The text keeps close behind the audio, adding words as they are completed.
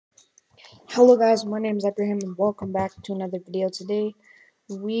Hello guys, my name is Abraham and welcome back to another video. Today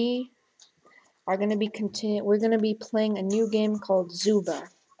we are going to be playing a new game called Zooba.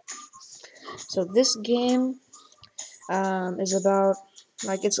 So this game is about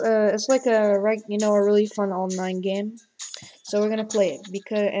it's like a a really fun online game. So we're going to play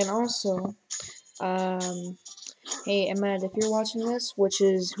it um hey Ahmed, if you're watching this,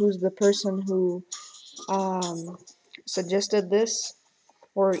 who's the person who um suggested this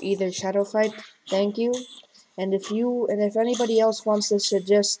or either Shadow Fight, thank you. And if anybody else wants to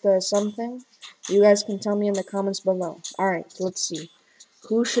suggest something, you guys can tell me in the comments below. Alright, let's see.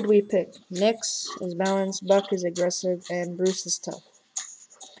 Who should we pick? Nix is balanced, Buck is aggressive, and Bruce is tough.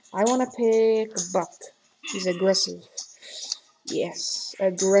 I want to pick Buck. He's aggressive. Yes,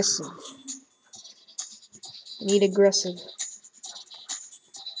 aggressive. Need aggressive.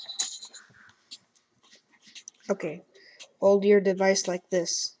 Okay, hold your device like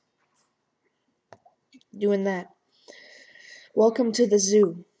this. Doing that. Welcome to the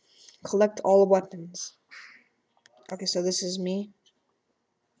zoo. Collect all weapons. Okay, so this is me.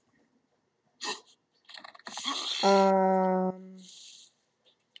 Um.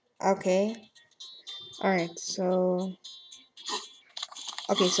 Okay. Alright, so.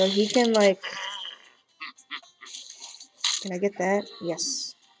 Okay, so he can, like. Can I get that?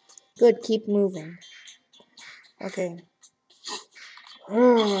 Yes. Good, keep moving. Okay.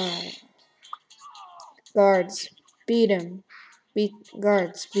 Guards. Beat him.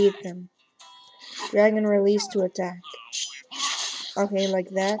 Guards, beat them. Dragon release to attack. Okay, like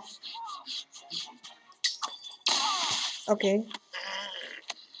that. Okay.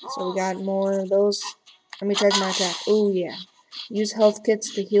 So we got more of those. Let me charge my attack. Oh, yeah. Use health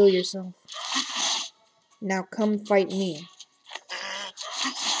kits to heal yourself. Now come fight me.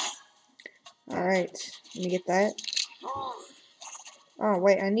 Alright. Let me get that. Oh,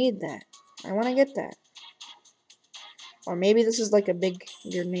 wait, I need that. I want to get that. Or maybe this is like a big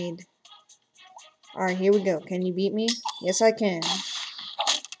grenade. Alright, here we go. Can you beat me? Yes, I can.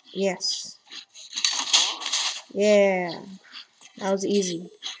 Yes. Yeah. That was easy.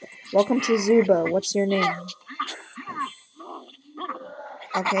 Welcome to Zooba. What's your name?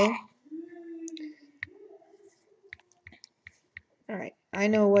 Okay. Alright. I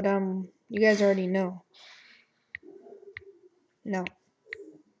know what, you guys already know. No.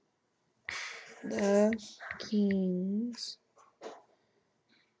 The King's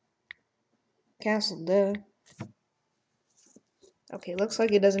Castle, duh. Okay, looks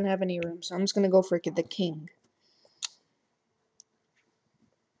like it doesn't have any room, so I'm just gonna go for the king.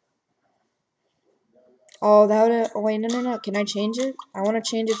 Oh, oh, wait, no. Can I change it? I want to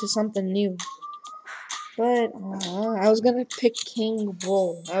change it to something new. But, I was gonna pick King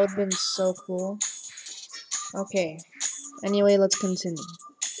Bull. That would have been so cool. Okay. Anyway, let's continue.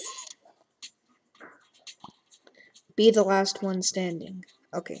 Be the last one standing.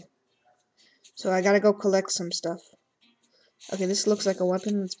 Okay. So I gotta go collect some stuff. Okay, this looks like a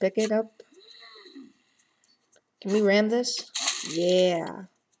weapon. Let's pick it up. Can we ram this? Yeah.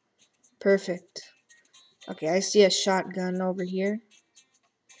 Perfect. Okay, I see a shotgun over here.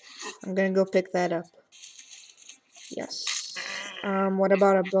 I'm gonna go pick that up. Yes. What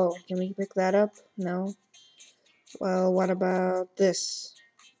about a bow? Can we pick that up? No. Well, what about this?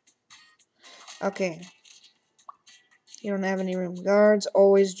 Okay. You don't have any room. Guards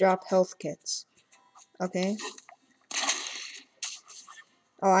always drop health kits. Okay.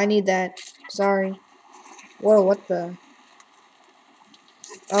 Oh, I need that. Sorry. Whoa, what the?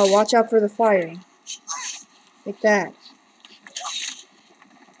 Oh, watch out for the fire. Take that.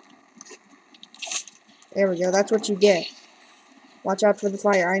 There we go. That's what you get. Watch out for the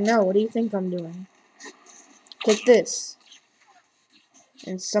fire. I know. What do you think I'm doing? Take this.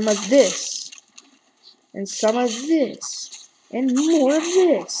 And some of this. And some of this. And more of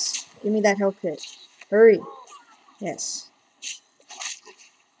this. Give me that health kit. Hurry. Yes.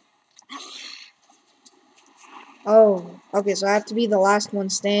 Oh, okay, so I have to be the last one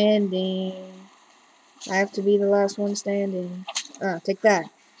standing. I have to be the last one standing. Take that.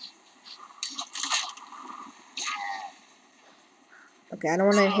 Okay, I don't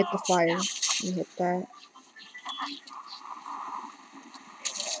want to hit the fire. Let me hit that.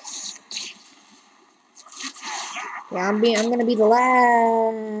 Yeah, I'm gonna be the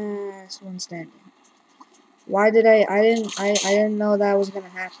last one standing. Why did I didn't know that was gonna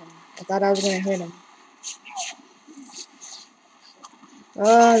happen. I thought I was gonna hit him.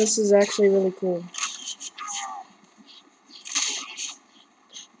 Oh, this is actually really cool.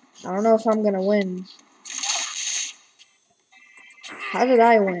 I don't know if I'm gonna win. How did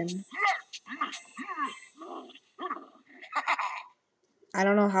I win? I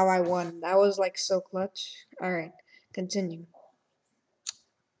don't know how I won. That was like so clutch. Alright, continue.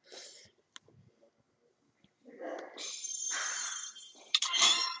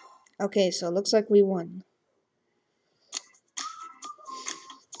 Okay, so it looks like we won.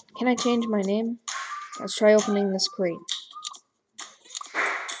 Can I change my name? Let's try opening this crate.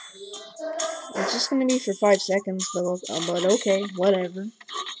 It's just gonna be for 5 seconds, but okay, whatever.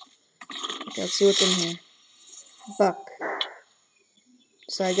 Okay, let's see what's in here. Buck.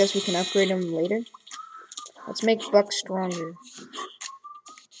 So I guess we can upgrade him later. Let's make Buck stronger.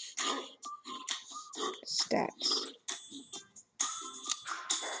 Stats.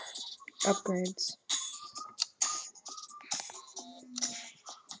 Upgrades.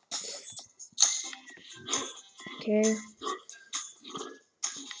 Okay.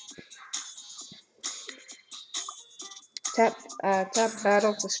 Tap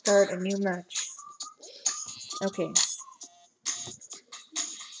battle to start a new match. Okay.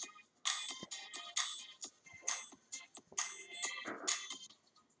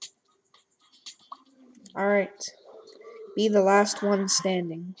 Alright. Be the last one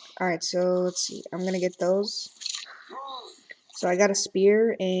standing. Alright, so let's see. I'm gonna get those. So I got a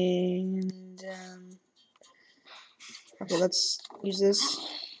spear and okay, let's use this.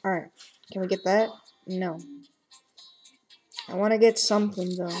 Alright. Can we get that? No. I wanna get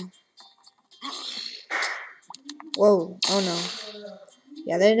something though. Whoa, oh no.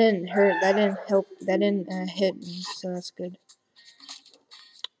 Yeah, that didn't hurt. That didn't help. That didn't hit me, so that's good.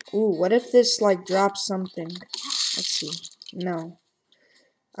 Ooh, what if this, like, drops something? Let's see. No.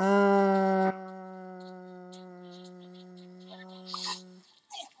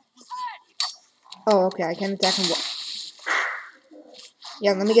 Oh, okay, I can attack him.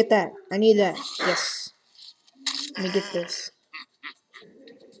 Yeah, let me get that. I need that. Yes. Let me get this.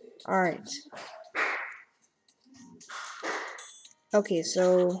 Alright. Okay,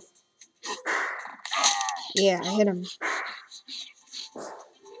 so... yeah, I hit him.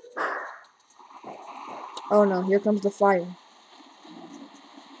 Oh no, here comes the fire.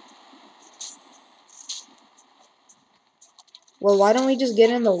 Well, why don't we just get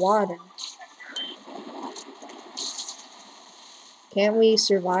in the water? Can't we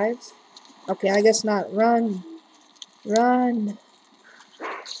survive? Okay, I guess not. Run! Run!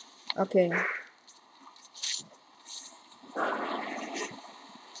 Okay.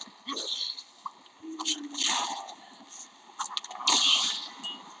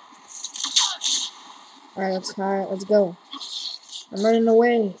 Alright, let's go. I'm running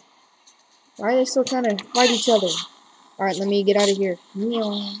away. Why are they still trying to fight each other? Alright, let me get out of here.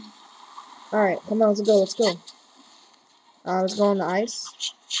 Alright, come on, let's go, let's go. Let's go on the ice.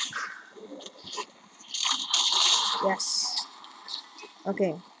 Yes.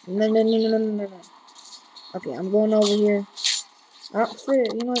 Okay. No. Okay, I'm going over here. Oh,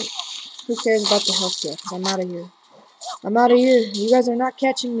 frick, you know what? Who cares about the health kit? I'm out of here. I'm out of here. You guys are not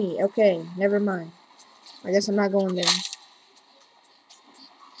catching me. Okay, never mind. I guess I'm not going there.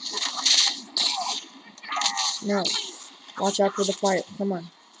 No. Watch out for the fire. Come on.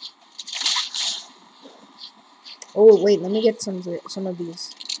 Oh, wait, let me get some of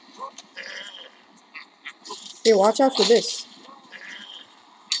these. Here, watch out for this.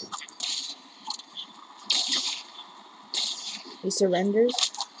 He surrenders.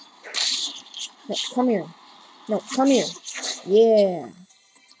 No, come here. No, come here. Yeah.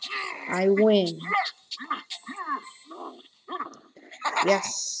 I win.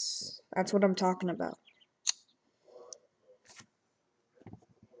 Yes. That's what I'm talking about.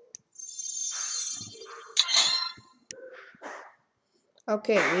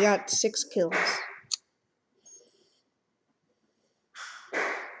 Okay, we got 6 kills.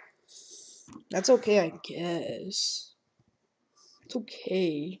 That's okay, I guess. It's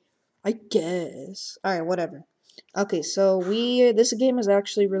okay. I guess. Alright, whatever. Okay, so this game is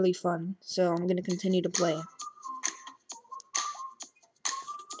actually really fun, so I'm gonna continue to play.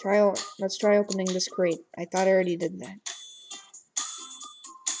 Let's try opening this crate. I thought I already did that.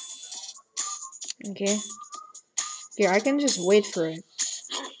 Okay. Here, I can just wait for it.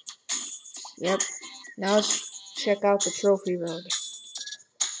 Yep. Now let's check out the trophy road.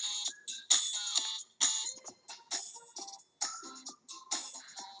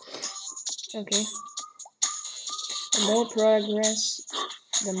 Okay. The more progress,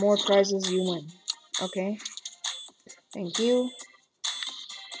 the more prizes you win. Okay. Thank you.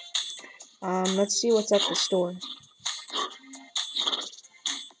 Let's see what's at the store.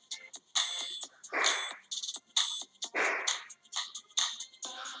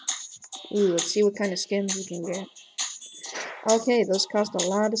 Ooh, let's see what kind of skins we can get. Okay, those cost a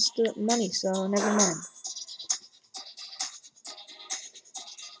lot of money, so never mind.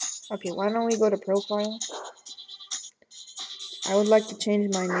 Okay, why don't we go to profile? I would like to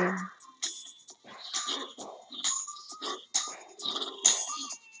change my name.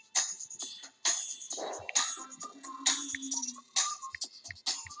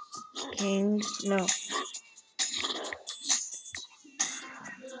 No.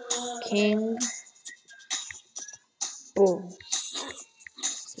 King Bull.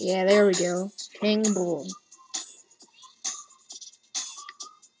 Yeah, there we go. King Bull.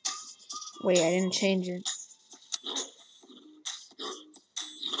 Wait, I didn't change it.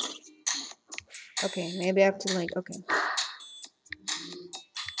 Okay, maybe I have to okay.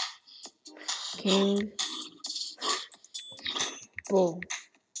 King Bull.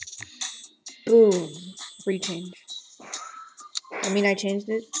 Boom. Rechange. I changed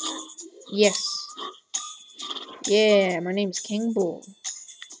it? Yes. Yeah, my name's King Bull.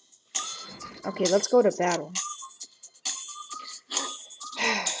 Okay, let's go to battle.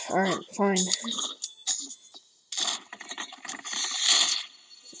 Alright, fine.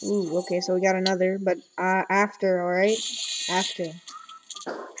 Ooh, okay, so we got another, but after, alright? After.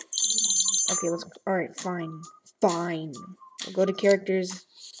 Okay, alright, fine. Fine. We'll go to characters.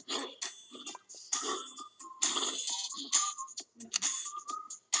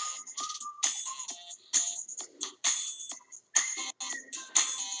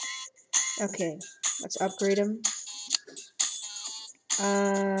 Okay, let's upgrade him.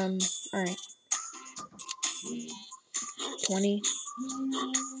 Alright. 20.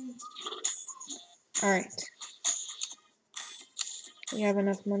 Alright. We have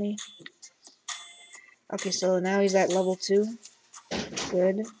enough money. Okay, so now he's at level 2.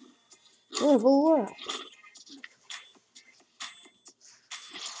 Good. Level up.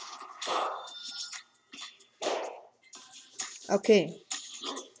 Okay.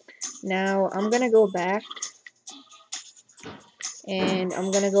 Now I'm gonna go back. And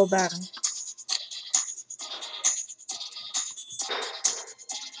I'm gonna go battle.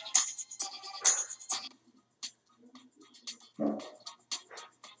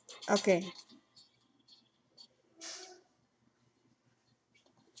 Okay.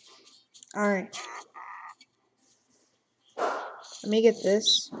 Alright. Let me get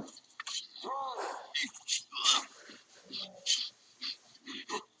this.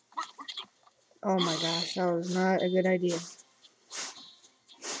 Oh my gosh, that was not a good idea.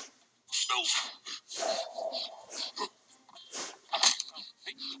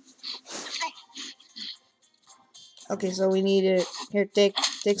 Okay, so we need it. Here, take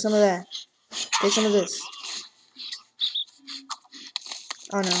some of that. Take some of this.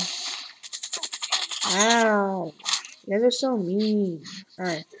 Oh no. Ow. You guys are so mean.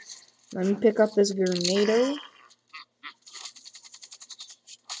 Alright. Let me pick up this grenado.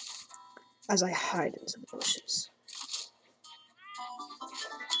 As I hide into the bushes.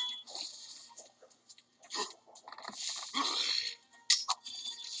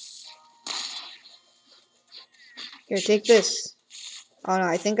 Here, take this. Oh no,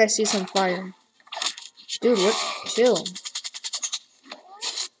 I think I see some fire. Dude, what? Chill.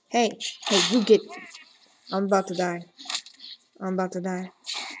 Hey, you get... I'm about to die. I'm about to die.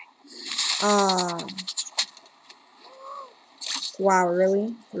 Ah. Wow,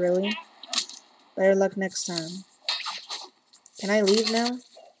 really? Really? Better luck next time. Can I leave now?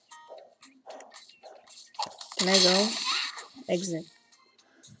 Can I go? Exit.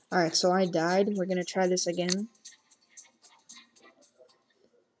 Alright, so I died. We're gonna try this again.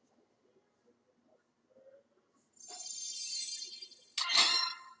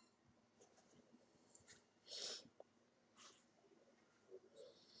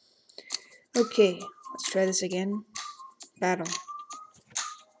 Okay, let's try this again. Battle.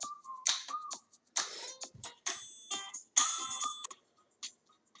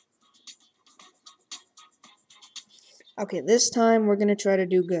 Okay, this time we're gonna try to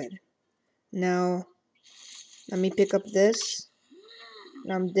do good. Now, let me pick up this.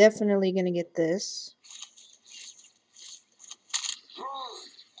 Now, I'm definitely gonna get this.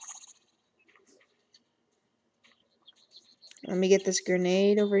 Let me get this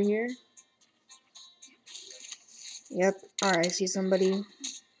grenade over here. Yep. Alright, I see somebody.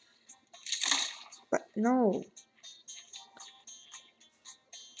 But, no.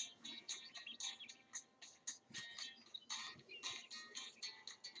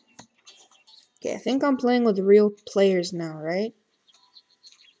 Okay, I think I'm playing with real players now, right?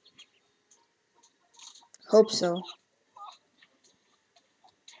 Hope so.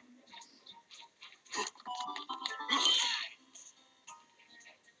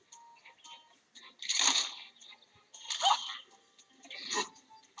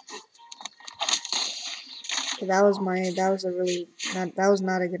 Okay, that was a really That was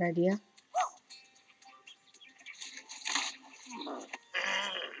not a good idea.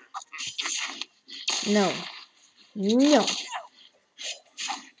 No. No.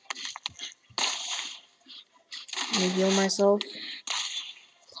 Let me heal myself.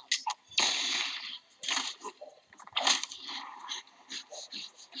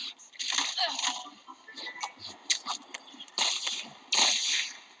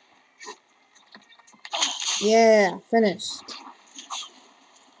 Yeah, finished.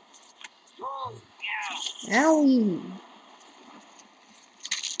 Owie.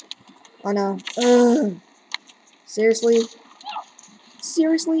 Oh no. Ugh. Seriously?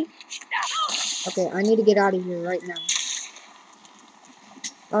 Seriously? Okay, I need to get out of here right now.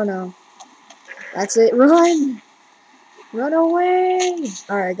 Oh no. That's it. Run! Run away!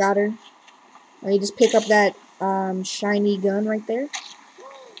 Alright, got her. Let me just pick up that shiny gun right there.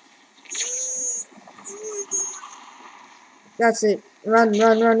 That's it. Run,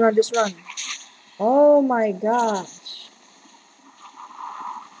 run, run, run. Just run. Oh my gosh.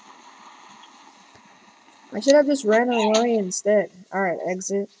 I should have just ran away instead. Alright,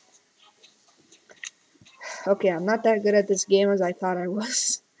 exit. Okay, I'm not that good at this game as I thought I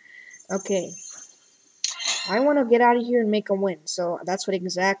was. Okay. I want to get out of here and make a win. So that's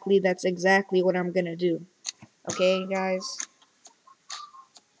exactly what I'm gonna do. Okay, guys?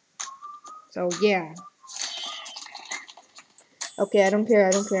 So, yeah. Okay, I don't care.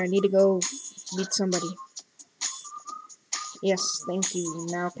 I need to go beat somebody. Yes, thank you.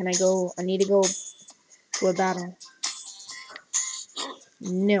 Now, can I go? I need to go to a battle.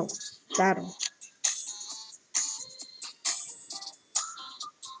 No. Battle.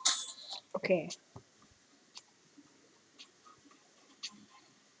 Okay.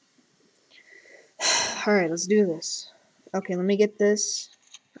 Alright, let's do this. Okay, let me get this.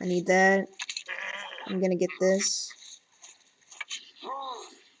 I need that. I'm gonna get this.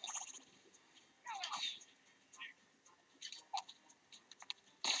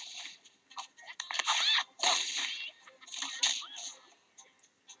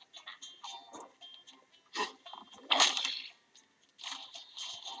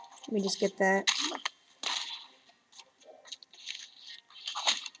 Let me just get that.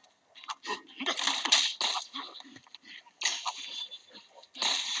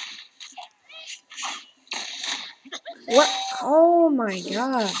 What? Oh my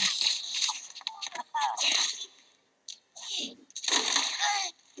gosh.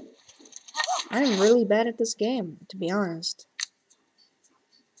 I'm really bad at this game, to be honest.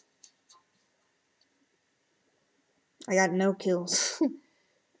 I got no kills.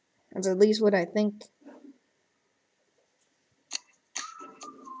 That's at least what I think.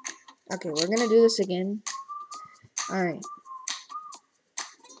 Okay, we're gonna do this again. Alright.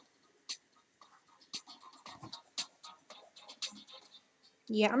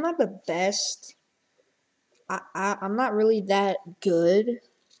 Yeah, I'm not the best. I'm not really that good,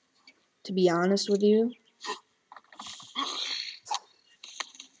 to be honest with you.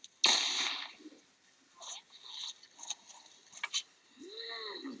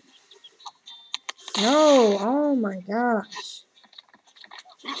 No, oh my gosh.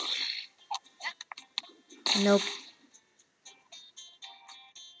 Nope.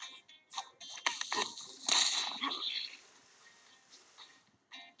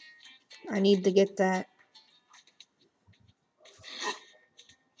 I need to get that.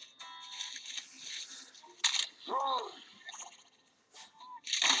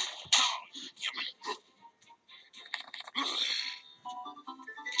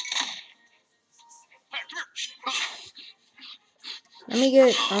 Let me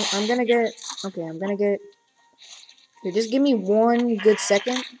get, I'm gonna get, okay, I'm gonna get, here, just give me 1 good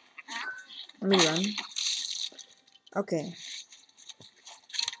second. Let me run. Okay.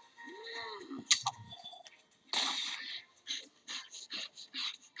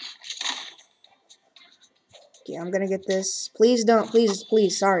 Okay, I'm gonna get this. Please don't,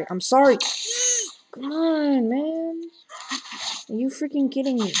 please, sorry. I'm sorry. Come on, man. Are you freaking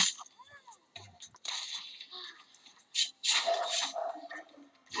kidding me?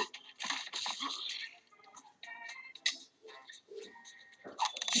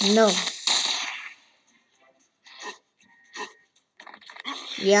 No.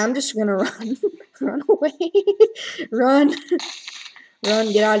 Yeah, I'm just gonna run. Run away. Run.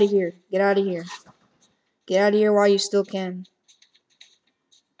 Run, get out of here. Get out of here. Get out of here while you still can.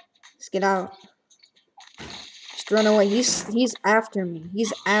 Just get out. Just run away. He's after me.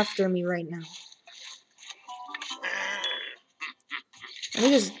 He's after me right now. Let me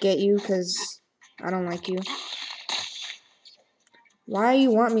just get you, because I don't like you. Why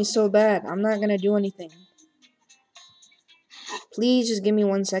you want me so bad? I'm not gonna do anything. Please just give me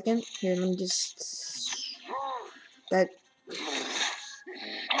 1 second. Here, let me just... That...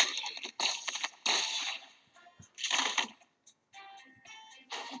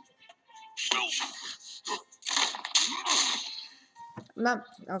 Not...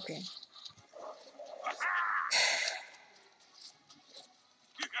 Okay.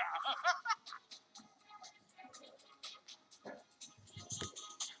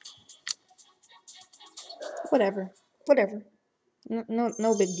 Whatever. Whatever.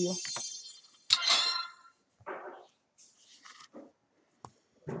 No big deal.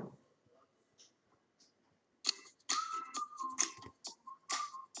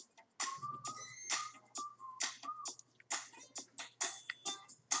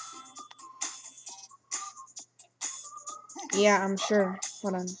 Yeah, I'm sure.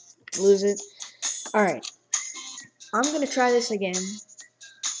 Hold on. Lose it. Alright. I'm gonna try this again.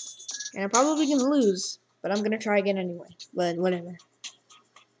 And I'm probably gonna lose. But I'm gonna try again anyway. But whatever.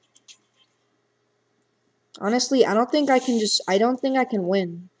 Honestly, I don't think I can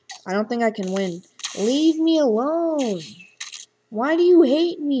win. I don't think I can win. Leave me alone. Why do you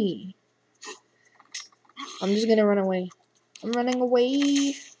hate me? I'm just gonna run away. I'm running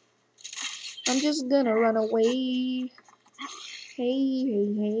away. I'm just gonna run away.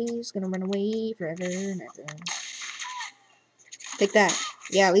 Hey. Just gonna run away forever and ever. Take that.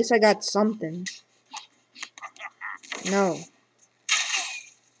 Yeah, at least I got something. No.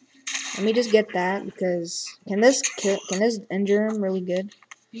 Let me just get that because can this injure him really good?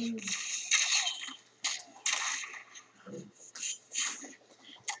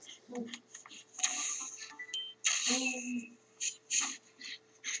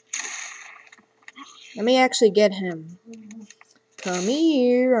 Let me actually get him. Come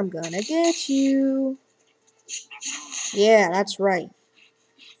here, I'm gonna get you. Yeah, that's right.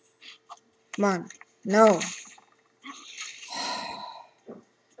 Come on. No.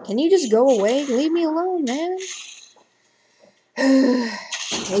 Can you just go away? Leave me alone, man.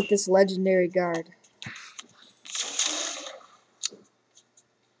 Hate this legendary guard.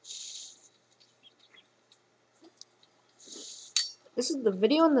 This is the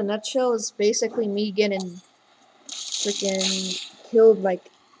video in the nutshell is basically me getting freaking killed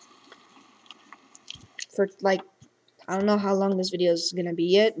for I don't know how long this video is gonna be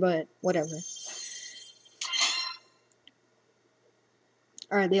yet, but whatever.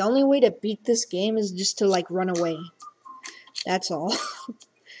 Alright, the only way to beat this game is just to run away. That's all.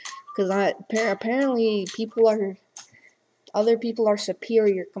 Because apparently other people are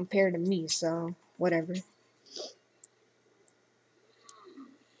superior compared to me, so whatever.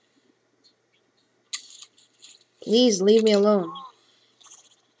 Please leave me alone.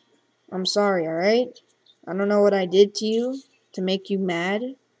 I'm sorry, alright? I don't know what I did to you to make you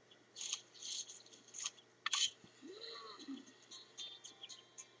mad.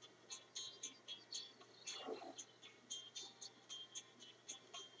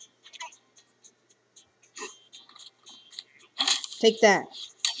 Take that.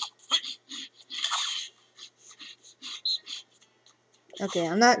 Okay,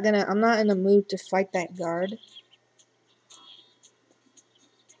 I'm not in the mood to fight that guard.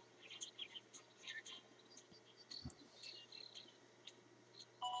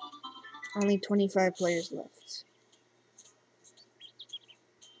 Only 25 players left.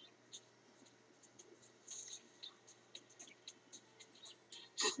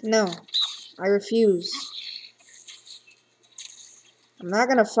 No, I refuse. I'm not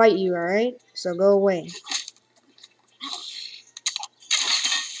gonna fight you, alright? So go away.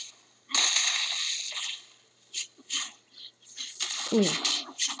 Come here.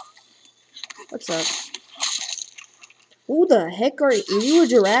 What's up? Who the heck are you? Are you a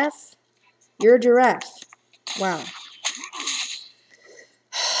giraffe? You're a giraffe. Wow.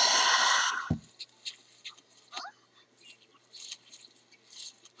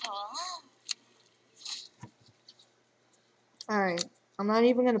 Alright. I'm not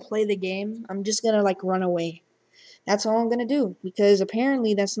even gonna play the game. I'm just gonna run away. That's all I'm gonna do. Because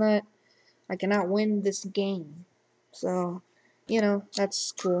apparently I cannot win this game. So,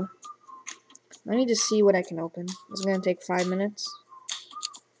 that's cool. Let me just see what I can open. It's gonna take 5 minutes.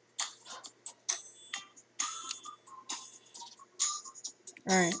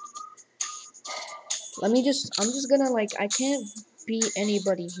 Alright. I'm just gonna I can't beat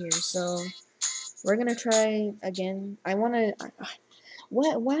anybody here, so we're gonna try again.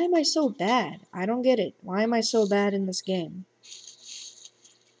 Why am I so bad? I don't get it. Why am I so bad in this game?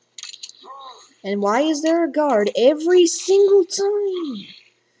 And why is there a guard every single time?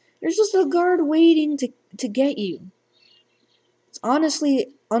 There's just a guard waiting to get you. It's honestly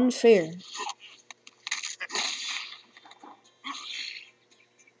unfair.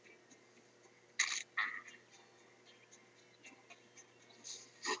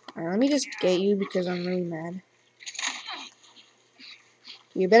 Alright, let me just get you because I'm really mad.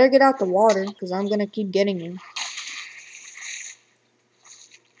 You better get out the water, because I'm gonna keep getting you.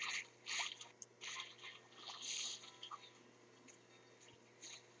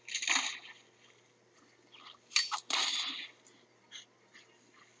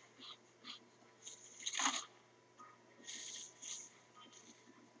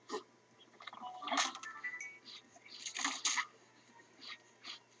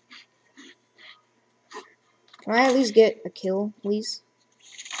 Can I at least get a kill, please?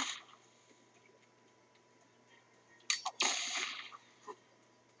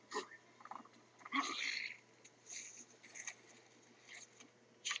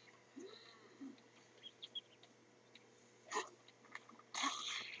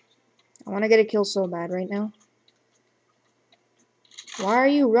 I want to get a kill so bad right now. Why are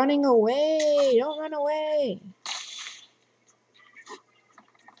you running away? Don't run away.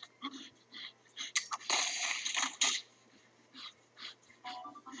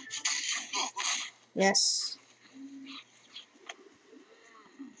 Yes.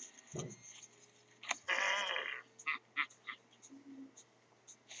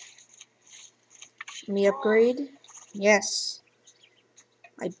 Let me upgrade. Yes.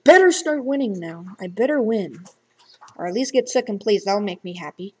 I better start winning now. I better win. Or at least get second place. That'll make me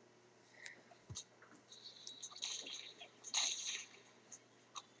happy.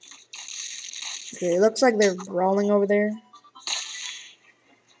 Okay, it looks like they're brawling over there.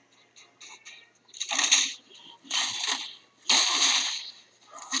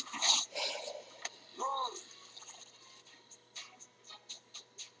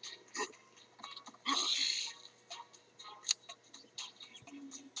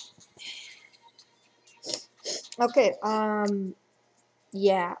 Okay,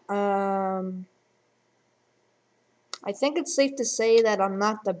 yeah, I think it's safe to say that I'm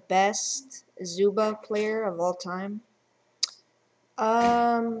not the best Zooba player of all time.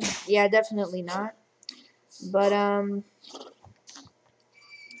 Yeah, definitely not. But, I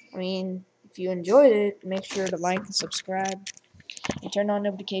mean, if you enjoyed it, make sure to like and subscribe. And turn on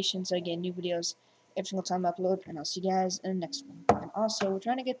notifications so I get new videos every single time I upload. And I'll see you guys in the next one. And also, we're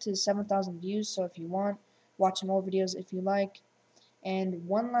trying to get to 7,000 views, so if you want, watch more videos if you like. And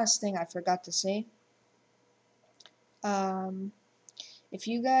one last thing I forgot to say. If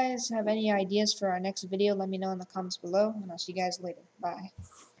you guys have any ideas for our next video, let me know in the comments below. And I'll see you guys later. Bye.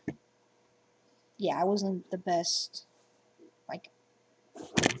 Yeah, I wasn't the best. Like,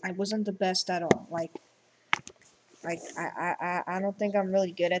 I wasn't the best at all. Like I don't think I'm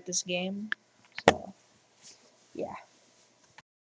really good at this game. So, yeah.